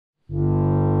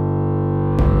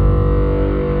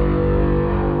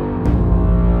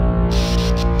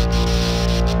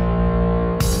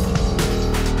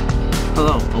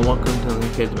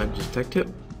CADimensions Tech Tip.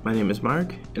 My name is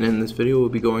Mark, and in this video we'll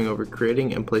be going over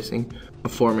creating and placing a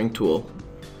forming tool.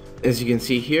 As you can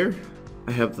see here,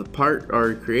 I have the part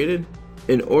already created.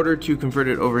 In order to convert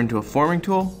it over into a forming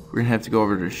tool, we're going to have to go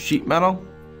over to Sheet Metal,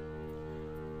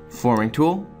 Forming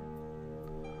Tool,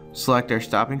 select our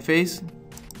stopping face,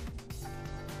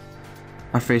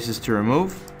 our faces to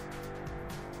remove,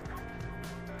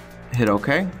 hit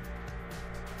OK.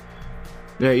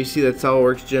 Now you see that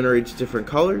SolidWorks generates different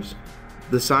colors.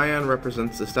 The cyan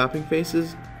represents the stopping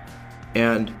faces,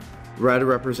 and red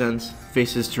represents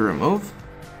faces to remove.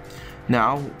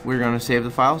 Now we're going to save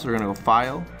the file, so we're going to go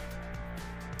File,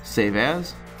 Save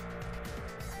As.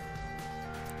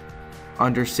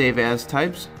 Under Save As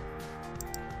types,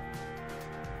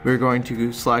 we're going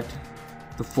to select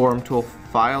the Form Tool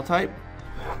file type.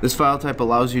 This file type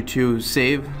allows you to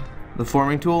save the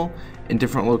forming tool in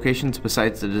different locations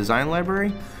besides the design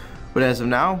library, but as of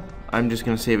now I'm just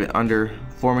going to save it under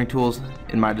forming tools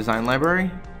in my design library.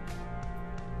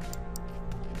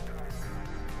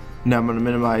 Now I'm going to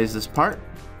minimize this part.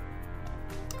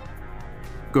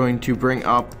 Going to bring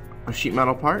up a sheet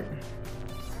metal part.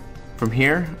 From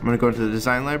here I'm going to go into the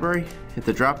design library, hit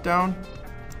the drop down,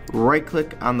 right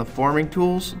click on the forming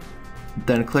tools,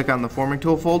 then click on the forming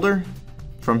tool folder.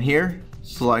 From here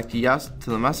select yes to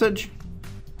the message.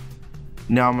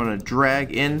 Now I'm going to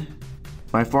drag in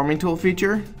my forming tool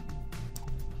feature,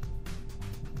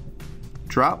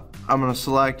 drop. I'm going to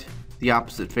select the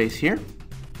opposite face here.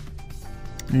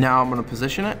 Now I'm going to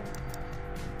position it.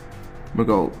 I'm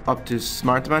going to go up to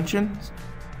Smart Dimensions.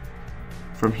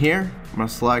 From here I'm going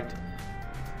to select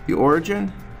the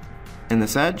origin and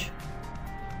this edge,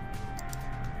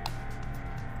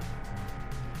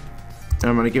 and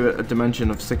I'm going to give it a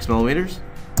dimension of 6 millimeters.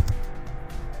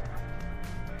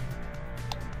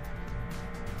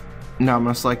 Now I'm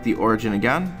going to select the origin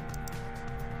again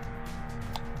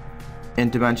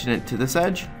and dimension it to this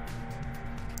edge.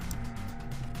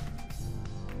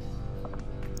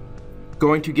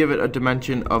 Going to give it a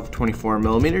dimension of 24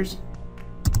 millimeters.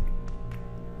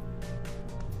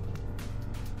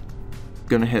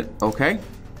 Gonna hit OK.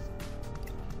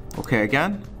 OK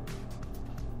again.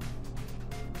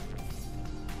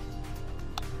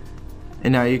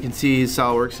 And now you can see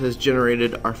SolidWorks has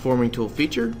generated our forming tool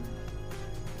feature.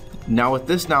 Now with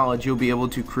this knowledge, you'll be able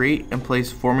to create and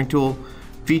place forming tool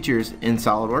features in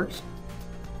SolidWorks.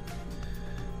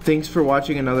 Thanks for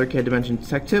watching another CADimensions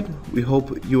Tech Tip. We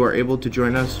hope you are able to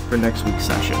join us for next week's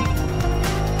session.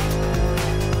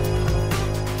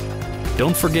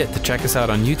 Don't forget to check us out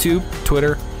on YouTube,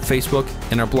 Twitter, Facebook,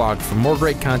 and our blog for more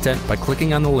great content by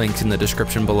clicking on the links in the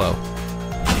description below.